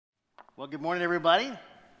Well, good morning, everybody.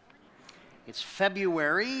 It's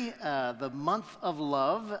February, the month of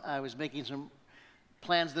love. I was making some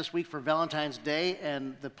plans this week for Valentine's Day,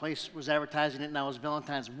 and the place was advertising it now as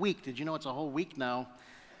Valentine's Week. Did you know it's a whole week now?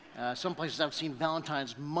 Some places I've seen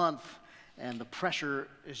Valentine's Month, and the pressure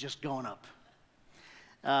is just going up.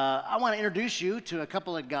 I want to introduce you to a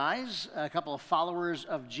couple of guys, a couple of followers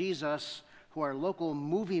of Jesus who are local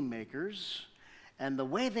movie makers, and the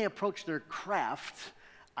way they approach their craft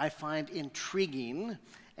I find intriguing.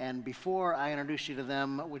 And before I introduce you to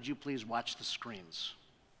them, would you please watch the screens?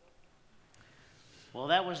 Well,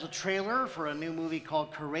 that was the trailer for a new movie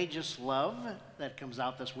called Courageous Love that comes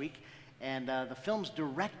out this week. And the film's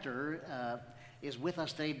director is with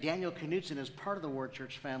us today. Daniel Knudsen is part of the Word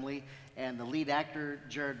Church family, and the lead actor,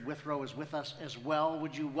 Withrow, is with us as well.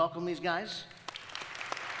 Would you welcome these guys?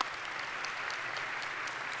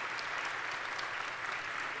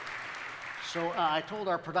 So I told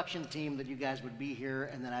our production team that you guys would be here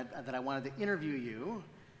and that I wanted to interview you.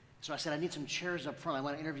 So I said, I need some chairs up front. I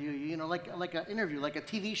want to interview you, you know, like an interview, like a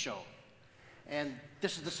TV show. And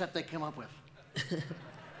this is the set they came up with.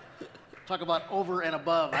 Talk about over and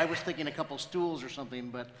above. I was thinking a couple stools or something,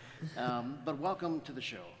 but welcome to the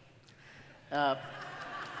show.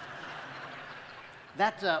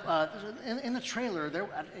 In the trailer,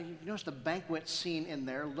 you notice the banquet scene in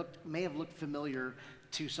there may have looked familiar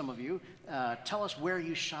to some of you. Tell us where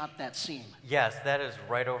you shot that scene. Yes, that is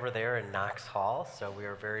right over there in Knox Hall, so we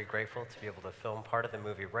are very grateful to be able to film part of the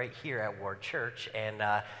movie right here at Ward Church. And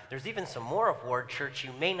there's even some more of Ward Church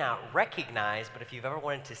you may not recognize, but if you've ever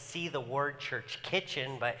wanted to see the Ward Church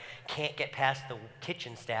kitchen but can't get past the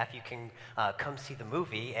kitchen staff, you can come see the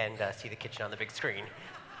movie and see the kitchen on the big screen.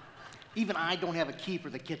 Even I don't have a key for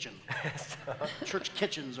the kitchen. Church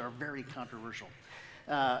kitchens are very controversial.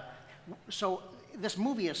 So this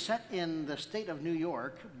movie is set in the state of New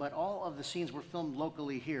York, but all of the scenes were filmed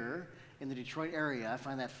locally here in the Detroit area. I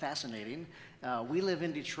find that fascinating. We live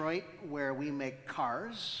in Detroit where we make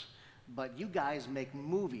cars, but you guys make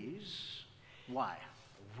movies. Why?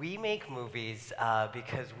 We make movies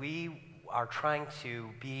because we are trying to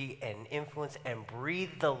be an influence and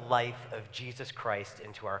breathe the life of Jesus Christ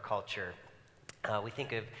into our culture. We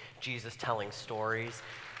think of Jesus telling stories.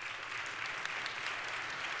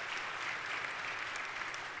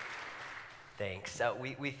 Thanks.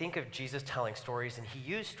 We think of Jesus telling stories, and he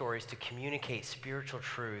used stories to communicate spiritual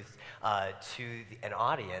truth to an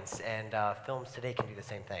audience, and films today can do the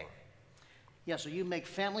same thing. Yeah, so you make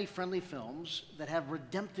family-friendly films that have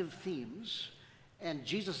redemptive themes, and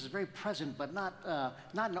Jesus is very present, but not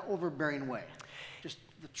in an overbearing way. Just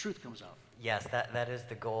the truth comes out. Yes, that is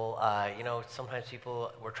the goal. You know, sometimes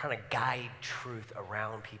we're trying to guide truth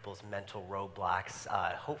around people's mental roadblocks,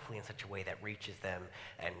 hopefully in such a way that reaches them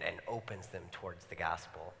and opens them towards the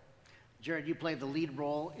gospel. Jared, you play the lead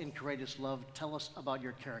role in Courageous Love. Tell us about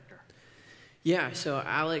your character. Yeah, so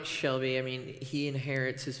Alex Shelby, I mean, he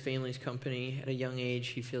inherits his family's company at a young age.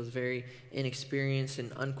 He feels very inexperienced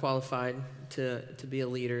and unqualified to be a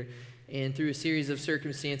leader. And through a series of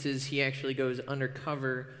circumstances, he actually goes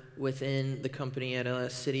undercover within the company at a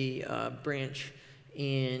city branch,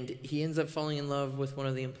 and he ends up falling in love with one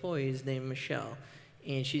of the employees named Michelle,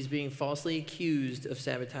 and she's being falsely accused of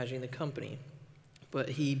sabotaging the company. But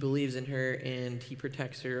he believes in her, and he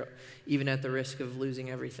protects her, even at the risk of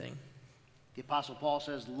losing everything. The Apostle Paul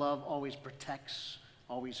says, love always protects,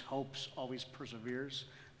 always hopes, always perseveres.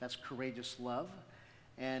 That's courageous love.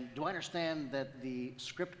 And do I understand that the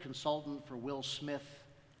script consultant for Will Smith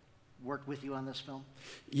worked with you on this film?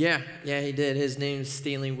 Yeah, he did. His name's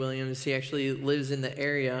Stanley Williams. He actually lives in the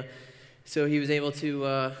area, so he was able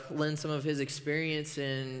to lend some of his experience,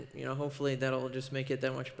 and hopefully that'll just make it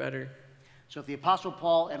that much better. So if the Apostle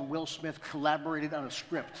Paul and Will Smith collaborated on a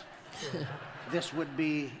script, this would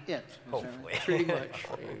be it. Hopefully. Pretty much,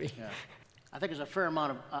 maybe. Yeah. I think there's a fair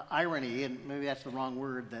amount of irony, and maybe that's the wrong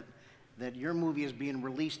word, that your movie is being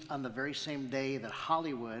released on the very same day that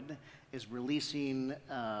Hollywood is releasing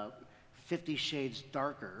 50 Shades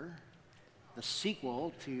Darker, the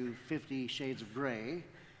sequel to 50 Shades of Grey.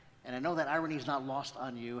 And I know that irony is not lost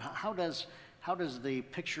on you. How does the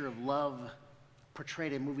picture of love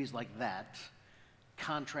portrayed in movies like that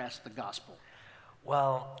contrast the gospel?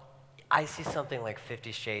 Well, I see something like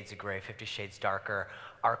 50 Shades of Grey, 50 Shades Darker.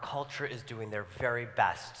 Our culture is doing their very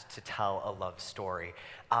best to tell a love story.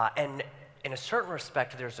 And in a certain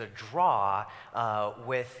respect, there's a draw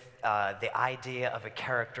with the idea of a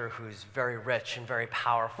character who's very rich and very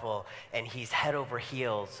powerful, and he's head over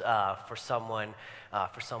heels for someone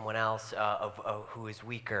else who is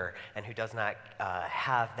weaker and who does not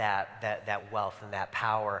have that wealth and that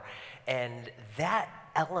power. And that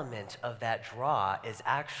element of that draw is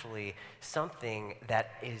actually something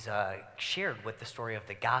that is shared with the story of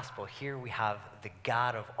the gospel. Here we have the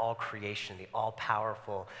God of all creation, the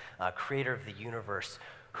all-powerful creator of the universe,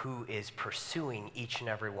 who is pursuing each and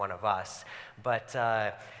every one of us. But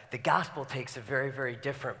the gospel takes a very, very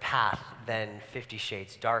different path than 50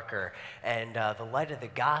 Shades Darker. And the light of the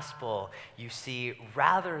gospel, you see,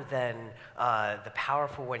 rather than the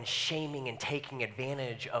powerful one shaming and taking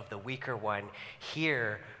advantage of the weaker one,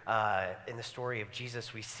 here in the story of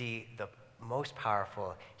Jesus, we see the most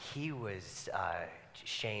powerful. He was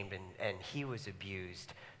shamed and he was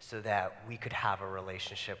abused so that we could have a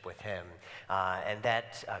relationship with him. And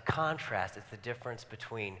that contrast is the difference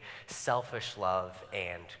between selfish love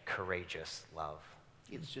and courageous love.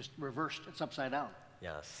 It's just reversed. It's upside down.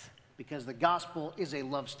 Yes. Because the gospel is a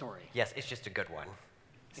love story. Yes, it's just a good one.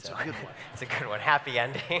 It's a good one. It's a good one. Happy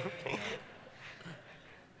ending.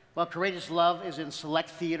 Well, Courageous Love is in select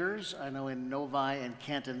theaters. I know in Novi and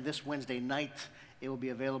Canton this Wednesday night. It will be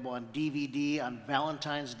available on DVD on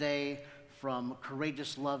Valentine's Day from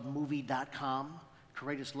courageouslovemovie.com,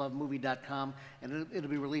 courageouslovemovie.com, and it'll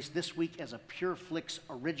be released this week as a PureFlix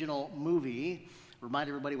original movie. Remind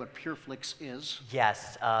everybody what PureFlix is.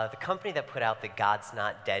 Yes, the company that put out the God's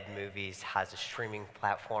Not Dead movies has a streaming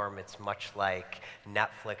platform. It's much like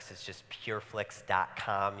Netflix. It's just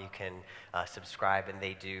pureflix.com. You can subscribe, and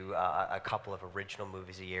they do a couple of original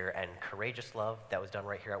movies a year. And Courageous Love, that was done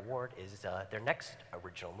right here at Ward, is their next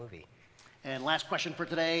original movie. And last question for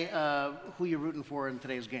today, who are you rooting for in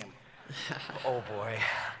today's game? Oh, boy.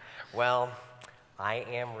 Well, I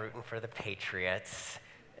am rooting for the Patriots,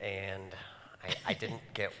 and I didn't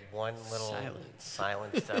get one little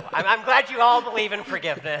silence. So I'm glad you all believe in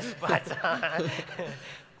forgiveness, but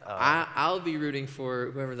I'll be rooting for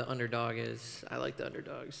whoever the underdog is. I like the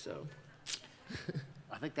underdogs, so.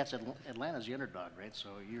 I think that's Atlanta's the underdog, right? So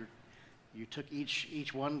you took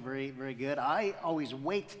each one very, very good. I always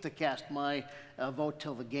wait to cast my vote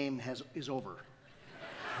till the game is over.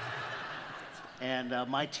 And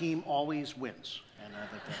my team always wins.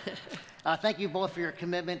 And thank you both for your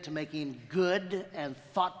commitment to making good and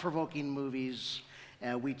thought-provoking movies.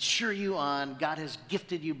 We cheer you on. God has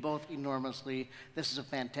gifted you both enormously. This is a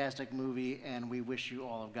fantastic movie, and we wish you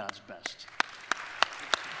all of God's best.